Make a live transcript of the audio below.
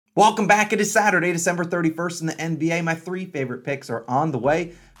Welcome back. It is Saturday, December 31st in the NBA. My three favorite picks are on the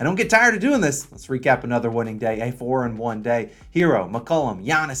way. I don't get tired of doing this. Let's recap another winning day, a 4-1 day. Hero, McCollum,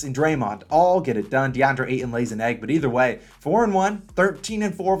 Giannis, and Draymond all get it done. DeAndre Ayton lays an egg, but either way, 4-1,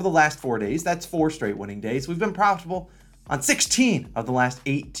 13-4 over the last 4 days. That's 4 straight winning days. We've been profitable on 16 of the last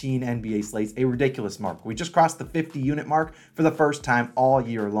 18 NBA slates, a ridiculous mark. We just crossed the 50 unit mark for the first time all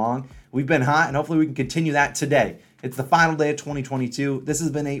year long. We've been hot, and hopefully we can continue that today. It's the final day of 2022. This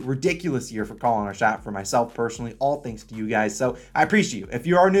has been a ridiculous year for calling our shot for myself personally, all thanks to you guys. So I appreciate you. If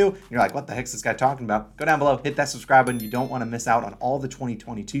you are new and you're like, what the heck's this guy talking about? Go down below, hit that subscribe button. You don't want to miss out on all the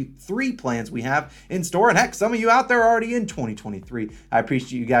 2023 plans we have in store. And heck, some of you out there are already in 2023. I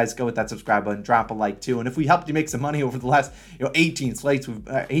appreciate you guys. Go with that subscribe button, drop a like too. And if we helped you make some money over the last 18 slates,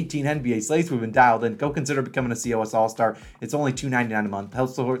 18 NBA slates we've been dialed in, go consider becoming a COS All-Star. It's only $2.99 a month.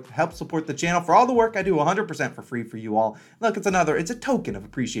 Help support the channel for all the work I do 100% for free for you all. Look, it's a token of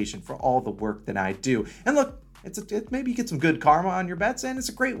appreciation for all the work that I do. And look, maybe you get some good karma on your bets, and it's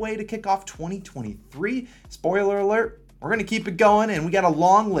a great way to kick off 2023. Spoiler alert, we're going to keep it going, and we got a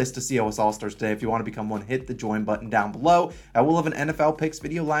long list of COS All-Stars today. If you want to become one, hit the join button down below. I will have an NFL picks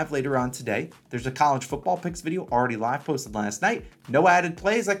video live later on today. There's a college football picks video already live, posted last night. No added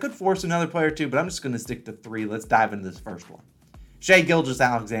plays. I could force another player or two, but I'm just going to stick to 3. Let's dive into this first one. Shai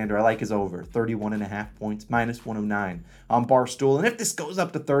Gilgeous-Alexander, I like his over, 31.5 points, minus 109 on Barstool. And if this goes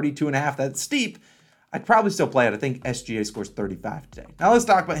up to 32.5, that's steep. I'd probably still play it. I think SGA scores 35 today. Now let's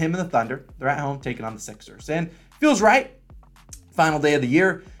talk about him and the Thunder. They're at home taking on the Sixers. And feels right. Final day of the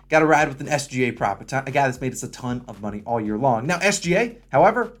year. Got to ride with an SGA prop, a guy that's made us a ton of money all year long. Now, SGA,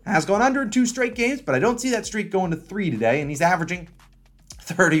 however, has gone under in 2 straight games, but I don't see that streak going to 3 today, and he's averaging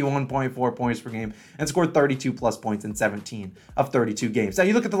 31.4 points per game and scored 32 plus points in 17 of 32 games. Now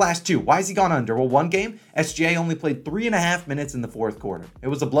you look at the last 2. Why has he gone under? Well, one game, SGA only played 3.5 minutes in the fourth quarter. It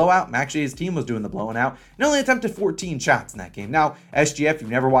was a blowout. Actually, his team was doing the blowing out and only attempted 14 shots in that game. Now, SGA, if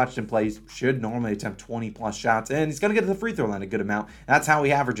you've never watched him play, should normally attempt 20 plus shots, and he's going to get to the free throw line a good amount. That's how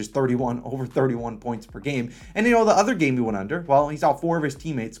he averages over 31 points per game. And the other game he went under, well, he saw 4 of his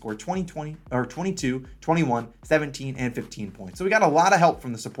teammates score 22, 21, 17, and 15 points. So we got a lot of help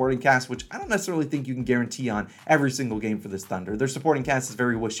from the supporting cast, which I don't necessarily think you can guarantee on every single game for this Thunder. Their supporting cast is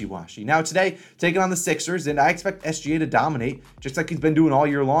very wishy-washy. Now today, taking on the Sixers, and I expect SGA to dominate, just like he's been doing all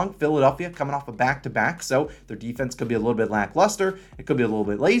year long. Philadelphia coming off a back-to-back, so their defense could be a little bit lackluster. It could be a little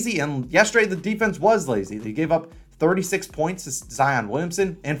bit lazy, and yesterday the defense was lazy. They gave up 36 points to Zion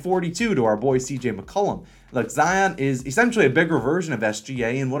Williamson and 42 to our boy CJ McCollum. Look, Zion is essentially a bigger version of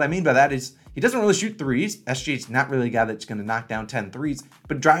SGA, and what I mean by that is he doesn't really shoot threes. SGA's not really a guy that's going to knock down 10 threes,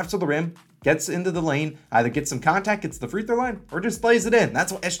 but drives to the rim, gets into the lane, either gets some contact, gets to the free throw line, or just plays it in.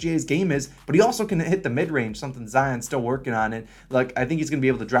 That's what SGA's game is, but he also can hit the mid-range, something Zion's still working on. And look, I think he's going to be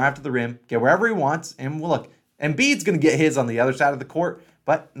able to drive to the rim, get wherever he wants, and look, Embiid's going to get his on the other side of the court.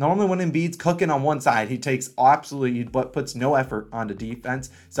 But normally when Embiid's cooking on one side, he puts no effort onto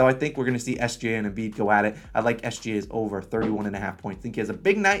defense. So I think we're going to see SGA and Embiid go at it. I like SGA's over 31.5 points. I think he has a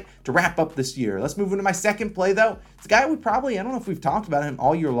big night to wrap up this year. Let's move into my second play, though. It's a guy I don't know if we've talked about him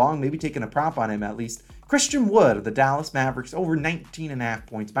all year long, maybe taking a prop on him at least. Christian Wood of the Dallas Mavericks, over 19.5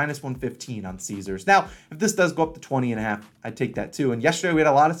 points, minus 115 on Caesars. Now, if this does go up to 20.5, I'd take that too. And yesterday we had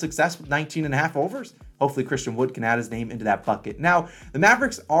a lot of success with 19.5 overs. Hopefully Christian Wood can add his name into that bucket. Now, the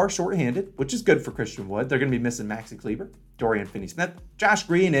Mavericks are shorthanded, which is good for Christian Wood. They're going to be missing Maxi Kleber, Dorian Finney-Smith, Josh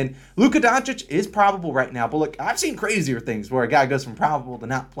Green, and Luka Doncic is probable right now. But look, I've seen crazier things where a guy goes from probable to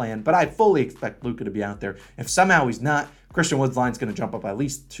not playing, but I fully expect Luka to be out there. If somehow he's not, Christian Wood's line's going to jump up at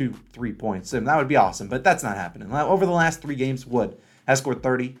least 2-3 points, and that would be awesome, but that's not happening. Over the last 3 games, Wood has scored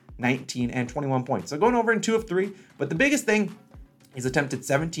 30, 19, and 21 points. So going over in 2 of 3, but the biggest thing, he's attempted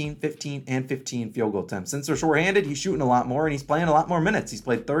 17, 15, and 15 field goal attempts. Since they're shorthanded, he's shooting a lot more, and he's playing a lot more minutes. He's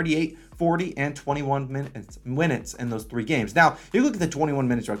played 38, 40, and 21 minutes in those 3 games. Now, you look at the 21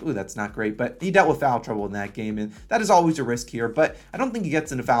 minutes, you're like, ooh, that's not great, but he dealt with foul trouble in that game, and that is always a risk here, but I don't think he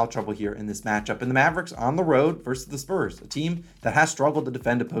gets into foul trouble here in this matchup. And the Mavericks on the road versus the Spurs, a team that has struggled to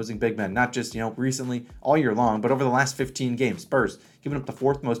defend opposing big men, not just, recently, all year long, but over the last 15 games. Spurs giving up the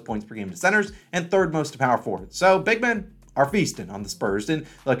 4th most points per game to centers and 3rd most to power forwards. So, big men are feasting on the Spurs. And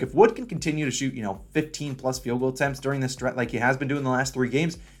look, if Wood can continue to shoot, 15 plus field goal attempts during this stretch like he has been doing the last 3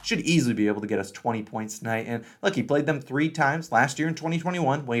 games, should easily be able to get us 20 points tonight. And look, he played them 3 times last year in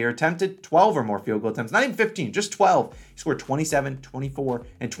 2021 where he attempted 12 or more field goal attempts, not even 15, just 12. He scored 27, 24,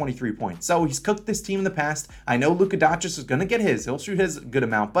 and 23 points. So he's cooked this team in the past. I know Luka Doncic is going to get his. He'll shoot his a good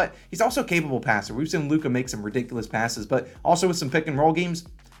amount, but he's also a capable passer. We've seen Luka make some ridiculous passes, but also with some pick and roll games,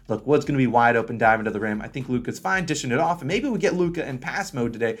 Look, Wood's going to be wide open, diving to the rim. I think Luka's fine dishing it off, and maybe we get Luka in pass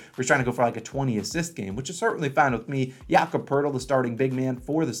mode today. We're trying to go for like a 20 assist game, which is certainly fine with me. Jakob Poeltl, the starting big man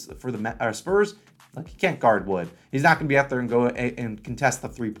for the Spurs. Look, he can't guard Wood. He's not going to be out there and go and contest the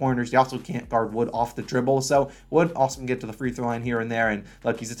three-pointers. He also can't guard Wood off the dribble. So Wood also can get to the free throw line here and there. And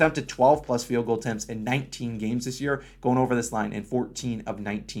look, he's attempted 12-plus field goal attempts in 19 games this year, going over this line in 14 of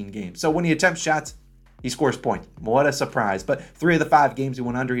 19 games. So when he attempts shots, he scores points. What a surprise. But 3 of the 5 games he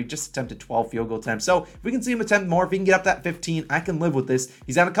went under, he just attempted 12 field goal attempts. So if we can see him attempt more, if he can get up that 15, I can live with this.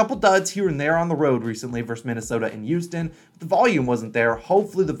 He's had a couple duds here and there on the road recently versus Minnesota and Houston. The volume wasn't there.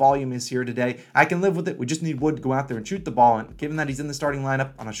 Hopefully the volume is here today. I can live with it. We just need Wood to go out there and shoot the ball. And given that he's in the starting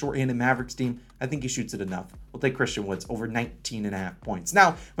lineup on a shorthanded Mavericks team, I think he shoots it enough. We'll take Christian Woods over 19.5 points.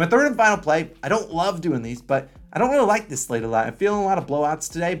 Now, my third and final play, I don't love doing these, but I don't really like this slate a lot. I'm feeling a lot of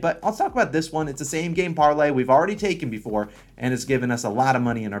blowouts today, but I'll talk about this one. It's a same game parlay we've already taken before, and it's given us a lot of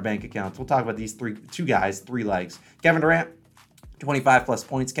money in our bank accounts. We'll talk about these two guys, 3 legs. Kevin Durant, 25 plus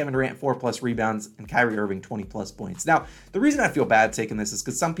points, Kevin Durant 4 plus rebounds, and Kyrie Irving 20 plus points. Now, the reason I feel bad taking this is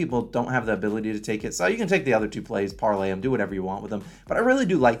because some people don't have the ability to take it. So you can take the other 2 plays, parlay them, do whatever you want with them. But I really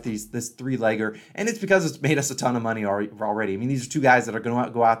do like this 3-legger, and it's because it's made us a ton of money already. I mean, these are 2 guys that are going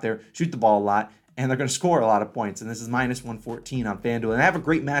to go out there, shoot the ball a lot, and they're going to score a lot of points. And this is minus 114 on FanDuel. And I have a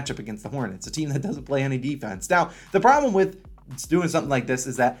great matchup against the Hornets, a team that doesn't play any defense. Now, the problem with doing something like this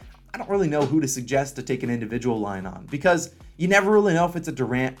is that I don't really know who to suggest to take an individual line on, because you never really know if it's a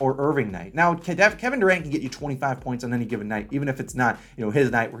Durant or Irving night. Now, Kevin Durant can get you 25 points on any given night, even if it's not, his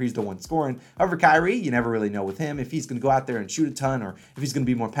night where he's the one scoring. However, Kyrie, you never really know with him if he's going to go out there and shoot a ton or if he's going to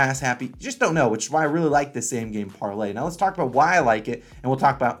be more pass happy. You just don't know, which is why I really like this same game parlay. Now, let's talk about why I like it, and we'll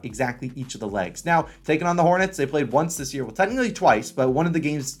talk about exactly each of the legs. Now, taking on the Hornets, they played once this year. Well, technically twice, but one of the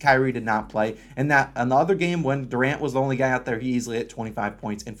games Kyrie did not play. And that on the other game, when Durant was the only guy out there, he easily hit 25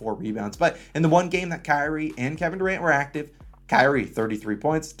 points and 4 rebounds. But in the one game that Kyrie and Kevin Durant were active, Kyrie, 33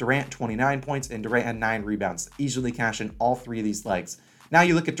 points, Durant, 29 points, and Durant had 9 rebounds, easily cashing all 3 of these legs. Now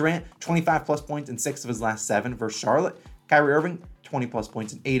you look at Durant, 25 plus points in 6 of his last 7 versus Charlotte. Kyrie Irving, 20 plus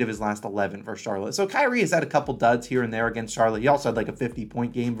points in 8 of his last 11 versus Charlotte. So Kyrie has had a couple duds here and there against Charlotte. He also had like a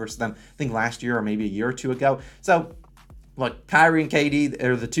 50-point game versus them, I think last year or maybe a year or 2 ago. So look, Kyrie and KD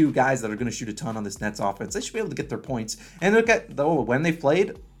are the 2 guys that are going to shoot a ton on this Nets offense. They should be able to get their points. And look at, when they've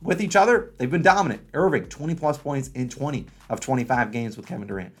played with each other, they've been dominant. Irving, 20 plus points in 20 of 25 games with Kevin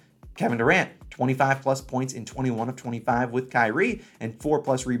Durant. Kevin Durant, 25 plus points in 21 of 25 with Kyrie, and 4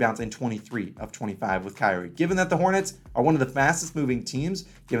 plus rebounds in 23 of 25 with Kyrie. Given that the Hornets are one of the fastest moving teams,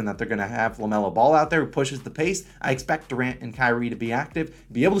 given that they're going to have LaMelo Ball out there who pushes the pace, I expect Durant and Kyrie to be active,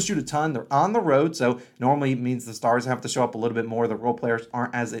 be able to shoot a ton. They're on the road, so normally it means the stars have to show up a little bit more. The role players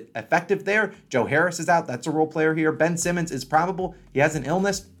aren't as effective there. Joe Harris is out. That's a role player here. Ben Simmons is probable. He has an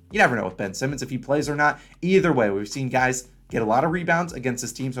illness. You never know with Ben Simmons if he plays or not. Either way, we've seen guys get a lot of rebounds against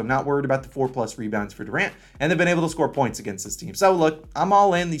this team, so I'm not worried about the 4 plus rebounds for Durant, and they've been able to score points against this team. So look, I'm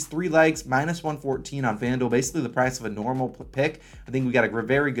all in. These 3 legs, minus 114 on FanDuel, basically the price of a normal pick. I think we got a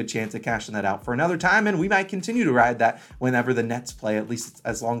very good chance of cashing that out for another time, and we might continue to ride that whenever the Nets play, at least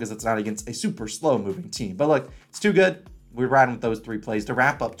as long as it's not against a super slow moving team. But look, it's too good. We're riding with those 3 plays to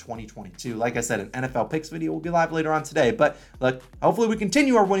wrap up 2022. Like I said, an NFL picks video will be live later on today. But look, hopefully we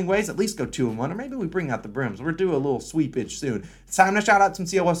continue our winning ways, at least go 2-1, or maybe we bring out the brims. We're due a little sweepage soon. It's time to shout out some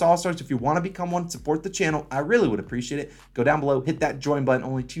COS All-Stars. If you want to become one, support the channel, I really would appreciate it. Go down below, hit that join button,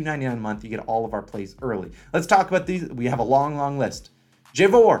 only $2.99 a month. You get all of our plays early. Let's talk about these. We have a long list.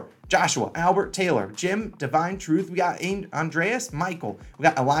 Javor, Joshua, Albert, Taylor, Jim, Divine Truth. We got Andreas, Michael. We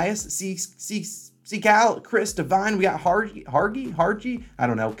got Elias, Cal, Chris, Divine. We got Hargy, I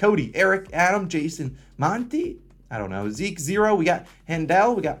don't know, Cody, Eric, Adam, Jason, Monty, I don't know, Zeke, Zero. We got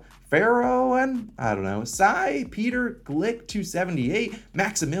Handel. We got Pharaoh, and I don't know, Cy, Peter, Glick, 278,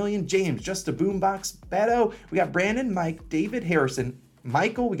 Maximilian, James, Just a Boombox, Beto. We got Brandon, Mike, David, Harrison,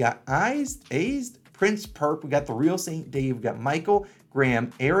 Michael. We got Azed, Prince Perp. We got The Real Saint Dave. We got Michael,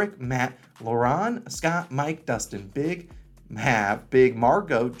 Graham, Eric, Matt, Lauren, Scott, Mike, Dustin, Big, Mav, Big,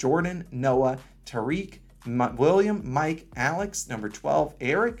 Margot, Jordan, Noah, Tariq, William, Mike, Alex, number 12,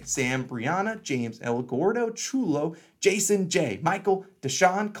 Eric, Sam, Brianna, James, El Gordo, Chulo, Jason, J, Michael,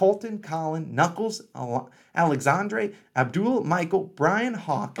 Deshaun, Colton, Colin, Knuckles, Alexandre, Abdul, Michael, Brian,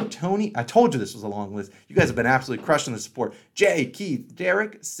 Hawk, Tony. I told you this was a long list. You guys have been absolutely crushing the support. Jay, Keith,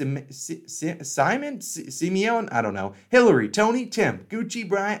 Derek, Simon, Simeon, I don't know, Hillary, Tony, Tim, Gucci,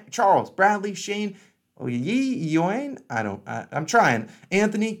 Brian, Charles, Bradley, Shane, Yoane, I'm trying.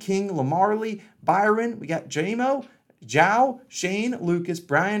 Anthony, King, Lamarley, Byron, we got JMO, Zhao, Shane, Lucas,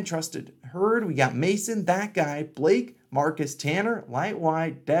 Brian, Trusted Herd, we got Mason, that guy, Blake, Marcus, Tanner, Light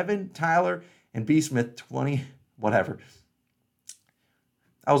Wide, Devin, Tyler, and B. Smith 20, whatever.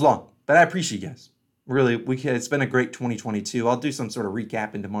 That was long, but I appreciate you guys. Really, it's been a great 2022. I'll do some sort of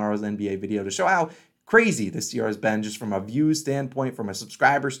recap in tomorrow's NBA video to show how crazy this year has been, just from a view standpoint, from a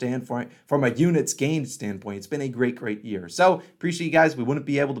subscriber standpoint, from a units gained standpoint. It's been a great, great year. So appreciate you guys. We wouldn't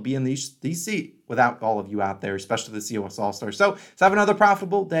be able to be in these seats without all of you out there, especially the COS All-Stars. So let's have another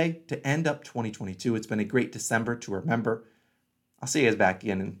profitable day to end up 2022. It's been a great December to remember. I'll see you guys back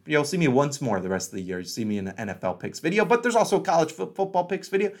in, and you'll see me once more the rest of the year. You'll see me in the NFL picks video, but there's also a college football picks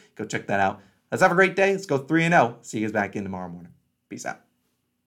video. Go check that out. Let's have a great day. Let's go 3-0. See you guys back in tomorrow morning. Peace out.